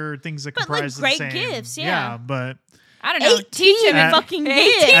smaller things that But, like, comprise great the same. gifts, yeah. but I don't know. 18 Teach him At- fucking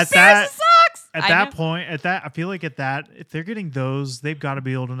 18 gifts. At pairs that- of socks. at that point, I feel like at that, if they're getting those, they've got to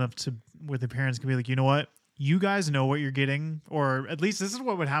be old enough to where the parents can be like, you know what, you guys know what you're getting, or at least this is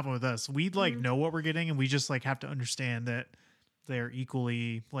what would happen with us. We'd like know what we're getting, and we just like have to understand that they're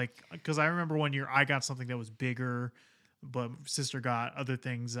equally like. Because I remember one year I got something that was bigger, but sister got other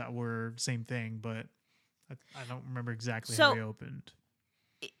things that were same thing, but I don't remember exactly how they opened.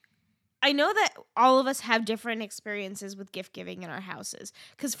 I know that all of us have different experiences with gift giving in our houses.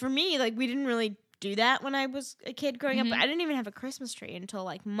 Because for me, like, we didn't really do that when I was a kid growing up. I didn't even have a Christmas tree until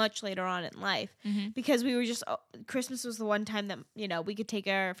like much later on in life because we were just Christmas was the one time that, you know, we could take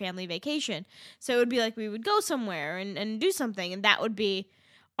our family vacation. So it would be like we would go somewhere and do something, and that would be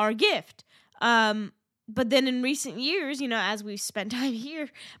our gift. but then in recent years, as we've spent time here,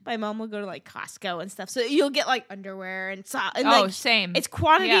 my mom will go to like Costco and stuff. So you'll get like underwear and same. It's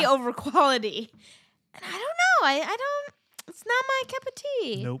quantity over quality. And I don't know. I don't. It's not my cup of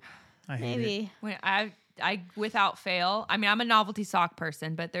tea. Nope. I hate Maybe. it. When I without fail, I mean, I'm a novelty sock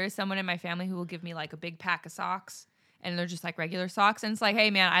person, but there is someone in my family who will give me like a big pack of socks, and they're just like regular socks. And it's like, hey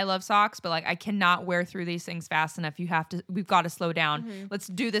man, I love socks, but like I cannot wear through these things fast enough. We've got to slow down. Mm-hmm. Let's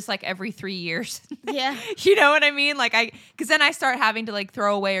do this like every 3 years. Yeah. You know what I mean? Like because then I start having to like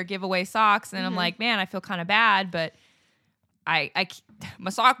throw away or give away socks, and I'm like, man, I feel kind of bad, but my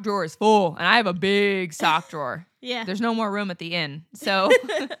sock drawer is full, and I have a big sock drawer. Yeah. There's no more room at the inn. So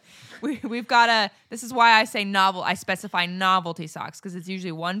we've got this is why I say I specify novelty socks, because it's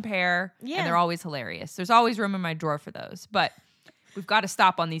usually one pair and they're always hilarious. There's always room in my drawer for those, but we've got to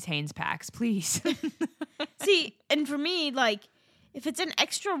stop on these Hanes packs, please. See, and for me, like, if it's an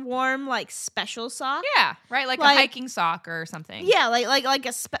extra warm, like, special sock. Yeah, right? Like a hiking sock or something. Yeah,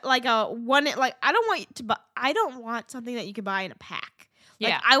 like a one, like, I don't want something that you could buy in a pack.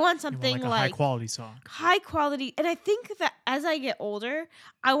 Like, I want something like a high quality sock. High quality. And I think that as I get older,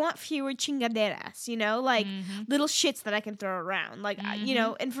 I want fewer chingaderas, like little shits that I can throw around. Like,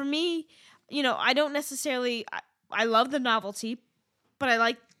 and for me, I don't necessarily, I love the novelty, but I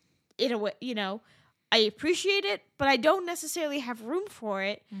like it, I appreciate it, but I don't necessarily have room for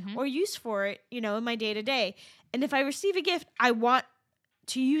it or use for it, in my day to day. And if I receive a gift, I want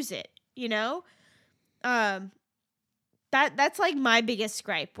to use it, That's like my biggest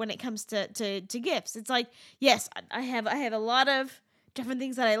gripe when it comes to gifts. It's like, yes, I have a lot of different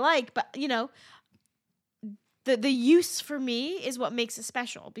things that I like, but the use for me is what makes it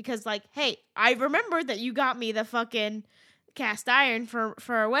special. Because like, hey, I remember that you got me the fucking cast iron for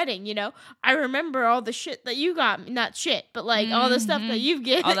our wedding. I remember all the shit that you got me. Not shit, but like all the stuff that you've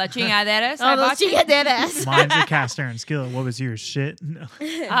given. All the chingaderas. All those chingaderas. Mine's a cast iron skillet. What was yours? Shit. No.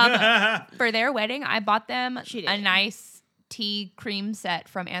 For their wedding, I bought them She did. a nice tea cream set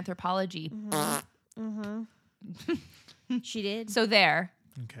from Anthropology. She did. So there.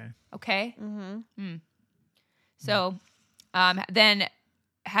 Okay. So then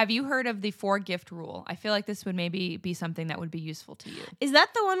have you heard of the 4 gift rule? I feel like this would maybe be something that would be useful to you. Is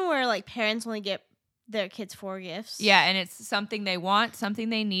that the one where like parents only get their kids 4 gifts? Yeah, and it's something they want, something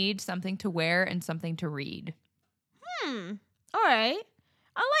they need, something to wear, and something to read. All right.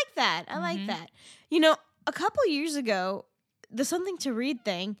 I like that. I like that. A couple years ago, the something to read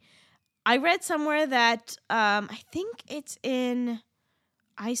thing, I read somewhere that I think it's in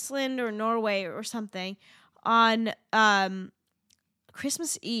Iceland or Norway or something, on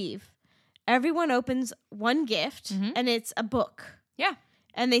Christmas Eve, everyone opens one gift and it's a book. Yeah.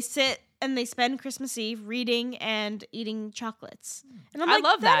 And they sit and they spend Christmas Eve reading and eating chocolates. And I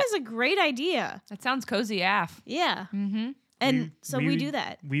love that. That is a great idea. That sounds cozy AF. Yeah. And we do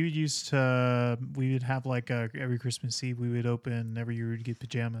that. We would have like every Christmas Eve, we would open, every year we'd get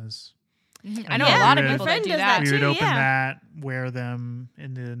pajamas. I know a lot of my people friend that do does that. that We would too, open yeah. that, wear them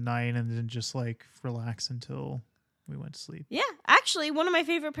in the night, and then just like relax until we went to sleep. Yeah. Actually, one of my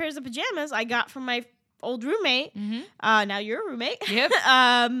favorite pairs of pajamas I got from my old roommate. Now you're a roommate. Yep.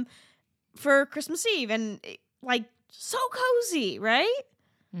 For Christmas Eve. And like, so cozy, right?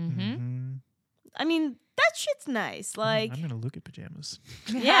 I mean, that shit's nice. Like, I'm gonna look at pajamas.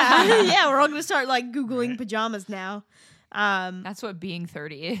 yeah, we're all gonna start like Googling pajamas now. That's what being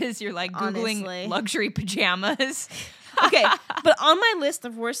 30 is. You're like Googling Honestly. luxury pajamas. Okay, but on my list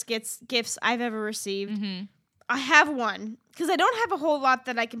of worst gifts I've ever received, I have one because I don't have a whole lot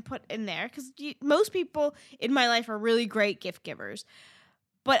that I can put in there because most people in my life are really great gift givers.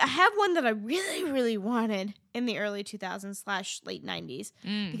 But I have one that I really, really wanted in the early 2000s / late 90s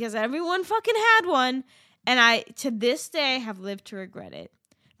because everyone fucking had one. And I, to this day, have lived to regret it.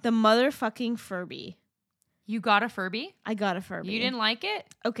 The motherfucking Furby. You got a Furby? I got a Furby. You didn't like it?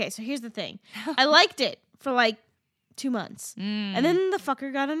 Okay, so here's the thing. I liked it for like 2 months. And then the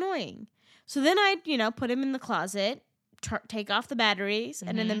fucker got annoying. So then I'd, put him in the closet, take off the batteries,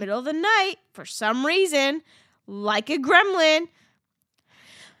 and in the middle of the night, for some reason, like a gremlin,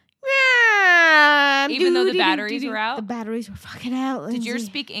 even though the batteries were out? The batteries were fucking out, Lindsay. Did yours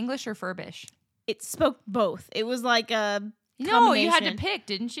speak English or Furbish? It spoke both. It was like a No, you had to combination. pick,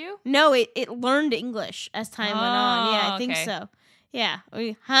 didn't you? No, it learned English as time went on. Yeah, I think okay. so. Yeah.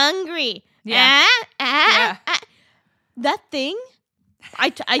 Hungry. Yeah. Yeah. That thing, I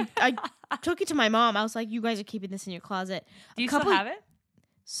took it to my mom. I was like, you guys are keeping this in your closet. Do you still have it?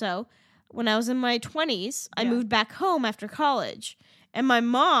 So when I was in my 20s, I moved back home after college. And my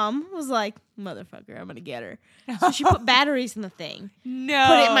mom was like, motherfucker, I'm going to get her. So she put batteries in the thing. No.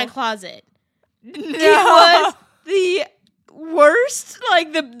 Put it in my closet. It was the worst,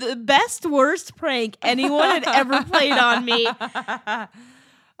 like the best worst prank anyone had ever played on me.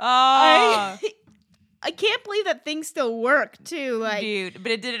 I can't believe that thing still worked too. Like, dude,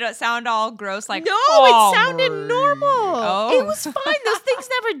 but did it sound all gross? Like, no, it sounded normal. Oh. It was fine. Those things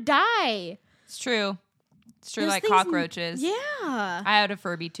never die. It's true. It's true, Those like things- cockroaches. Yeah. I had a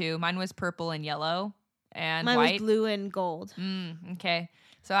Furby too. Mine was purple and yellow and Mine white. was blue and gold. Okay.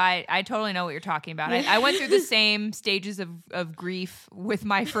 So I totally know what you're talking about. I went through the same stages of grief with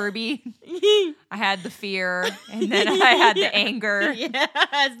my Furby. I had the fear, and then I had the anger.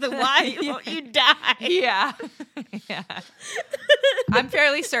 Yes, the why won't you die? Yeah. Yeah. I'm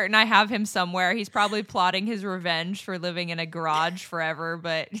fairly certain I have him somewhere. He's probably plotting his revenge for living in a garage forever,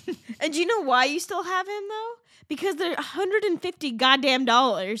 but And do you know why you still have him though? Because they're $150 goddamn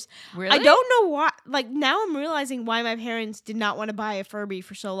dollars. really? I don't know why. Like now, I'm realizing why my parents did not want to buy a Furby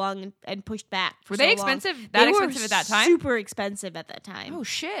for so long and pushed back. For Were so they long. expensive? They were Expensive at that time? Super expensive at that time. Oh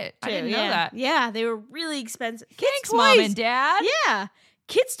shit! I too, didn't know yeah. that. Yeah, they were really expensive. Thanks, Kids' mom toys- and dad. Yeah,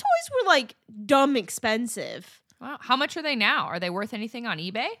 kids' toys were like dumb expensive. Wow. How much are they now? Are they worth anything on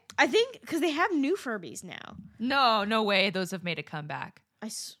eBay? I think because they have new Furbies now. No way. Those have made a comeback. I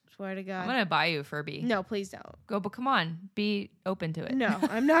swear to God. I'm gonna buy you a Furby. No, please don't. Go, but come on, be open to it. No,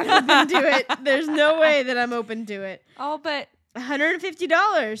 I'm not open to it. There's no way that I'm open to it. Oh, but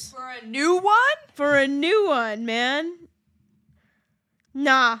 $150 for a new one? for a new one, man.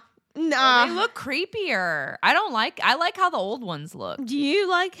 Nah. Oh, they look creepier. I like how the old ones look. Do you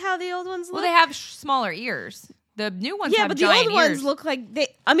like how the old ones look? Well, they have smaller ears. The new ones yeah, have but the giant old ones ears. look like they.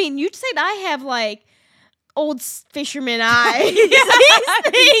 I mean, you said I have like old fisherman eyes.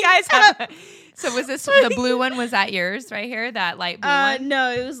 These guys have. So was this the blue one? Was that yours right here? That light blue one?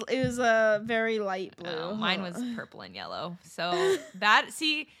 No, it was a very light blue. Oh, mine was purple and yellow. So that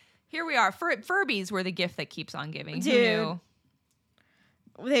here we are. Furbies were the gift that keeps on giving. Who Dude. knew?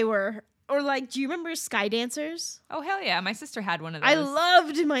 They were. Or like, do you remember Sky Dancers? Oh hell yeah! My sister had one of those. I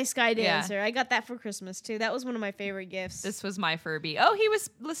loved my Sky Yeah. Dancer. I got that for Christmas too. That was one of my favorite gifts. This was my Furby. Oh, he was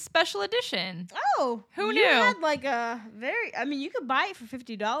special edition. Oh, Who you knew? had like a very. I mean, you could buy it for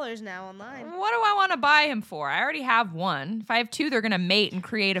 $50 now online. What do I want to buy him for? I already have one. If I have two, they're gonna mate and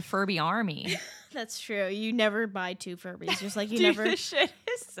create a Furby army. That's true. You never buy two Furbies, just like you Dude, never. this shit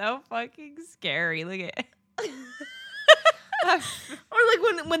is so fucking scary. Look at it. Or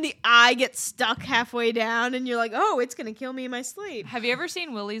like when the eye gets stuck halfway down, and you're like, oh, it's gonna kill me in my sleep. Have you ever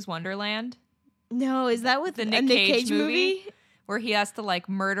seen Willy's Wonderland? No, is that with The a Nick Nick Cage Cage movie? movie? Where he has to like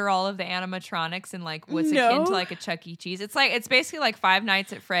murder all of the animatronics and like what's No. akin to like a Chuck E. Cheese. It's basically like Five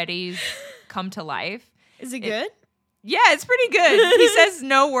Nights at Freddy's come to life. Is it good? Yeah, it's pretty good. He says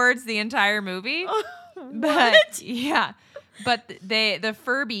no words the entire movie. But What? yeah. But the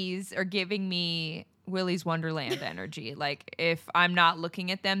Furbies are giving me Willy's Wonderland energy. Like if I'm not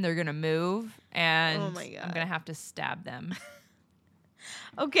looking at them, they're gonna move and Oh my God. I'm gonna have to stab them.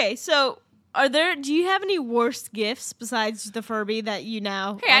 Okay, so do you have any worst gifts besides the Furby that you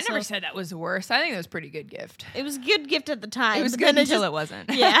now? Hey, I also- never said that was the worst. I think it was a pretty good gift. It was a good gift at the time. It was but good then until just- it wasn't.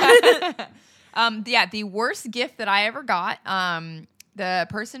 Yeah. Yeah, the worst gift that I ever got, the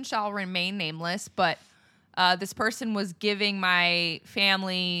person shall remain nameless, but this person was giving my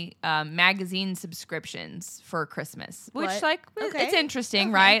family magazine subscriptions for Christmas, which What? like Okay. it's interesting,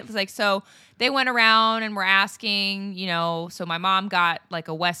 Okay. right? It's like, so they went around and were asking, so my mom got like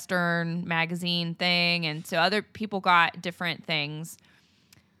a Western magazine thing, and so other people got different things.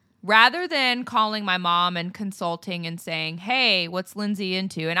 Rather than calling my mom and consulting and saying, hey, what's Lindsay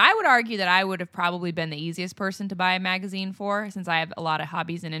into? And I would argue that I would have probably been the easiest person to buy a magazine for, since I have a lot of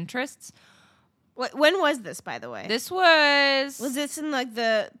hobbies and interests. When was this, by the way? This was this in like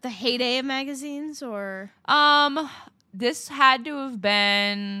the heyday of magazines, or? this had to have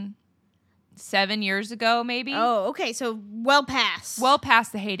been 7 years ago, maybe. Oh, okay. So well past. Well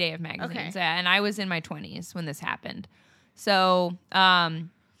past the heyday of magazines. Okay. Yeah, and I was in my 20s when this happened. So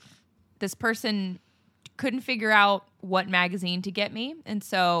this person couldn't figure out what magazine to get me. And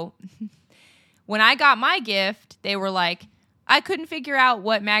so when I got my gift, they were like, I couldn't figure out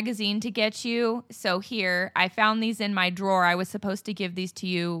what magazine to get you. So here, I found these in my drawer. I was supposed to give these to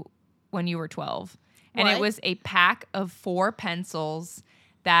you when you were 12. And it What? was a pack of 4 pencils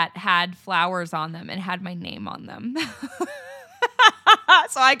that had flowers on them and had my name on them.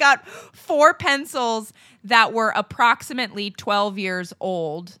 So I got 4 pencils that were approximately 12 years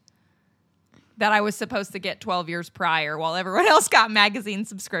old that I was supposed to get 12 years prior while everyone else got magazine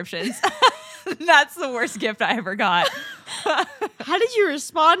subscriptions. That's the worst gift I ever got. How did you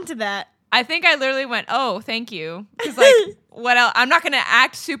respond to that? I think I literally went, oh, thank you. Because like What else? I'm not going to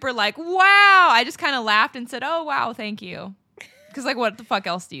act super like, wow. I just kind of laughed and said, oh, wow, thank you. Because, like, what the fuck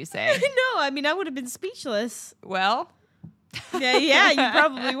else do you say? No, I mean, I would have been speechless. Well. Yeah, you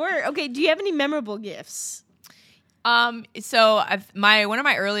probably were. Okay, do you have any memorable gifts? So one of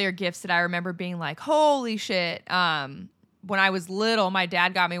my earlier gifts that I remember being like, holy shit. When I was little, my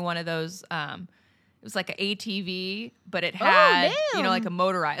dad got me one of those, it was like an ATV, but it had, like a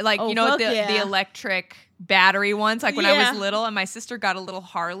motorized, like, the electric battery ones, like when I was little, and my sister got a little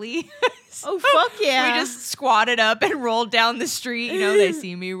Harley. So fuck yeah. We just squatted up and rolled down the street. They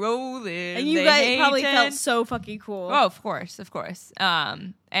see me rolling. And you guys probably felt so fucking cool. Oh, of course.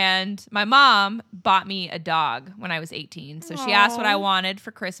 And my mom bought me a dog when I was 18. So she asked what I wanted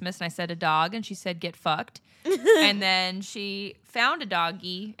for Christmas, and I said a dog, and she said, get fucked. And then she found a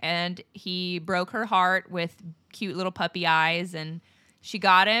doggy, and he broke her heart with cute little puppy eyes, and she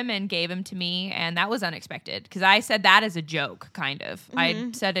got him and gave him to me, and that was unexpected because I said that as a joke, kind of. I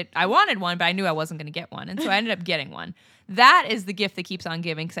said I wanted one, but I knew I wasn't going to get one, and so I ended up getting one. That is the gift that keeps on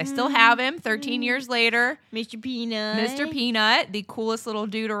giving because I still have him 13 years later. Mr. Peanut. Mr. Peanut, the coolest little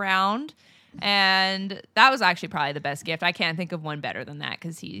dude around, and that was actually probably the best gift. I can't think of one better than that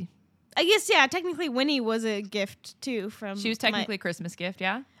because he... I guess, yeah, technically Winnie was a gift, too. She was technically a Christmas gift,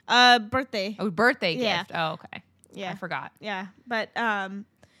 yeah? Birthday. Oh, birthday gift. Oh, okay. Yeah. I forgot. Yeah, but I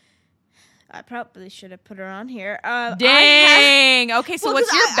probably should have put her on here. Dang! Okay, so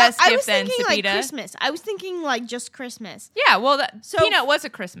what's your best gift then, Sapita? Like Christmas. I was thinking like just Christmas. Yeah, well, Peanut was a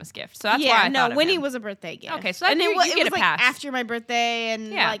Christmas gift, so that's why I thought of Winnie him. was a birthday gift. Okay, so you get a pass. Like after my birthday,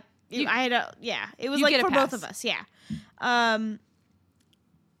 and like I had it was like for both of us. Yeah.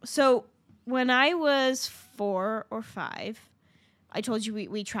 So when I was 4 or 5, I told you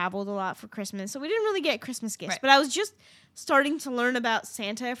we traveled a lot for Christmas, so we didn't really get Christmas gifts. But I was just starting to learn about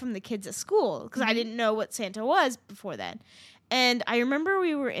Santa from the kids at school because I didn't know what Santa was before then. And I remember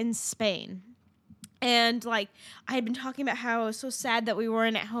we were in Spain, and like I had been talking about how I was so sad that we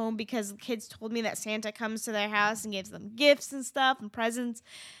weren't at home because the kids told me that Santa comes to their house and gives them gifts and stuff and presents,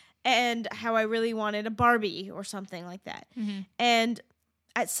 and how I really wanted a Barbie or something like that. And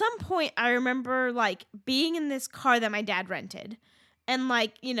at some point, I remember like being in this car that my dad rented. And,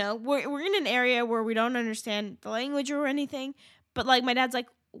 like, we're in an area where we don't understand the language or anything. But, like, my dad's like,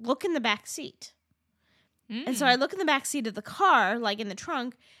 look in the back seat. And so I look in the back seat of the car, like, in the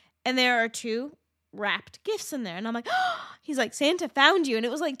trunk. And there are 2 wrapped gifts in there. And I'm like, he's like, Santa found you. And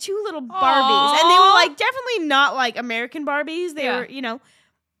it was, like, 2 little Barbies. Aww. And they were, like, definitely not, like, American Barbies. They were,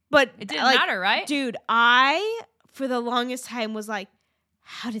 But it didn't matter, right? Dude, I, for the longest time, was like,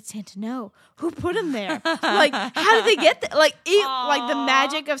 how did Santa know? Who put him there? Like, how did they get there? Like, like the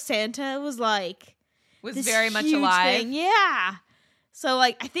magic of Santa was like very much alive. Thing. Yeah. So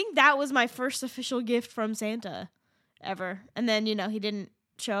like, I think that was my first official gift from Santa ever. And then he didn't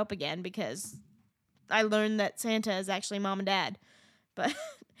show up again because I learned that Santa is actually mom and dad. But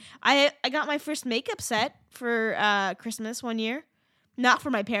I got my first makeup set for Christmas one year, not for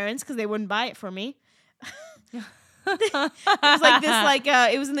my parents because they wouldn't buy it for me. It was like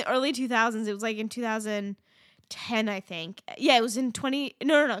this, it was in the early 2000s. It was like in 2010, I think. Yeah, it was in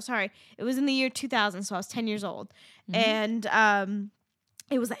sorry. It was in the year 2000, so I was 10 years old. And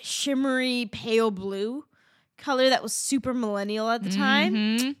it was that shimmery pale blue color that was super millennial at the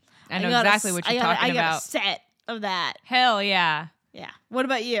time. I know exactly what you're talking about. I got a set of that. Hell yeah. Yeah. What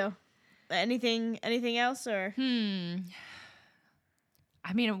about you? Anything else or?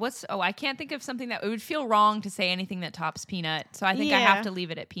 I mean, I can't think of something that it would feel wrong to say anything that tops Peanut. So I think I have to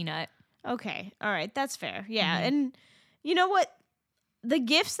leave it at Peanut. Okay. All right. That's fair. Yeah. And you know what? The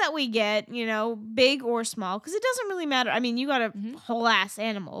gifts that we get, big or small, because it doesn't really matter. I mean, you got a whole ass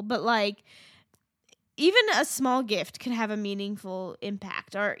animal, but like even a small gift could have a meaningful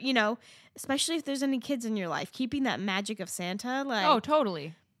impact or, especially if there's any kids in your life, keeping that magic of Santa. Like, oh,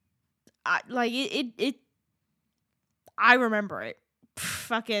 totally. I remember it.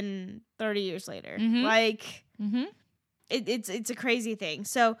 Fucking 30 years later. Like it's a crazy thing.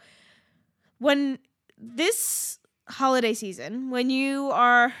 So when this holiday season, when you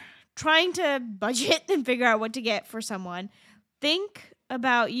are trying to budget and figure out what to get for someone, think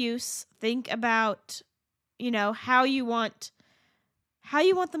about use, think about how you want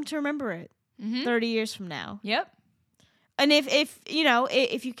them to remember it 30 years from now. Yep. And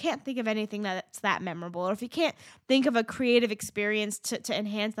if you can't think of anything that's that memorable, or if you can't think of a creative experience to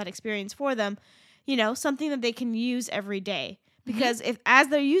enhance that experience for them, something that they can use every day. Because as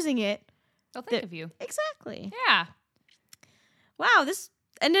they're using it, they'll think of you. Exactly. Yeah. Wow, this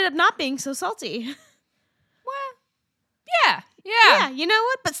ended up not being so salty. What? Yeah. Yeah, you know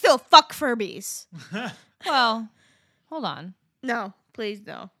what? But still, fuck Furbies. Well, Hold on. No, please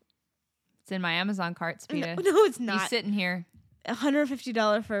no. It's in my Amazon cart, Speeda. No, it's You not. sitting here.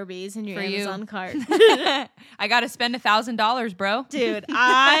 $150 Furbies in your For you. Amazon cart. I got to spend $1,000, bro. Dude,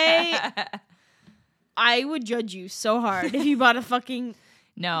 I would judge you so hard if you bought a fucking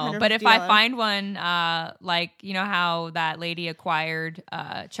No, but if I $150. find one, like, you know how that lady acquired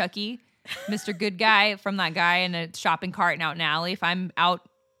Chucky, Mr. Good Guy, from that guy in a shopping cart and out in an alley. If I'm out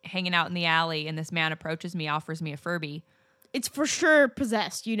hanging out in the alley and this man approaches me, offers me a Furby. It's for sure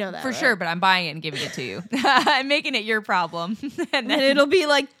possessed. You know that, For right? sure, but I'm buying it and giving it to you. I'm making it your problem. and And it'll be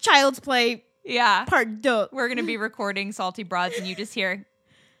like Child's Play yeah, Part 2. we're going to be recording Salty Broads and you just hear,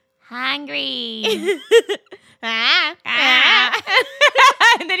 hungry. And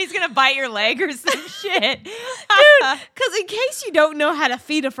then he's going to bite your leg or some shit. Dude, because in case you don't know how to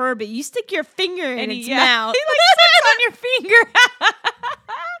feed a Furby, you stick your finger in its mouth. He like sucks on your finger.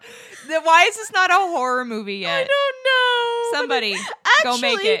 Then why is this not a horror movie yet? I don't know. Somebody go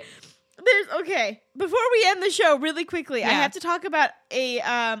make Actually, it. Okay. Before we end the show, really quickly, I Yeah. have to talk about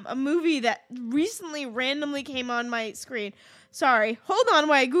a movie that recently randomly came on my screen. Sorry, hold on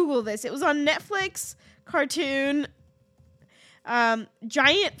while I Google this. It was on Netflix cartoon.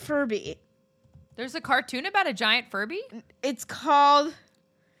 Giant Furby. There's a cartoon about a giant Furby? It's called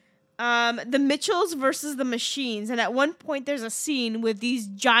The Mitchells versus the Machines, and at one point there's a scene with these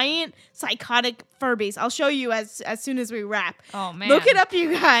giant psychotic Furbies. I'll show you as soon as we wrap. Oh, man. Look it up,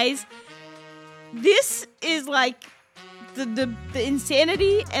 you guys. This is like the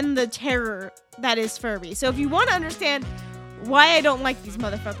insanity and the terror that is Furby. So if you want to understand why I don't like these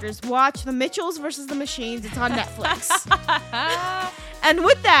motherfuckers, watch The Mitchells versus the Machines. It's on Netflix. And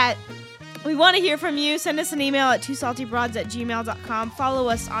with that, we want to hear from you. Send us an email at twosaltybroads@gmail.com. Follow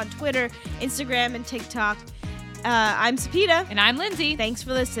us on Twitter, Instagram, and TikTok. I'm Sapita. And I'm Lindsay. Thanks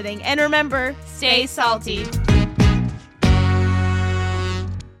for listening. And remember, Stay salty.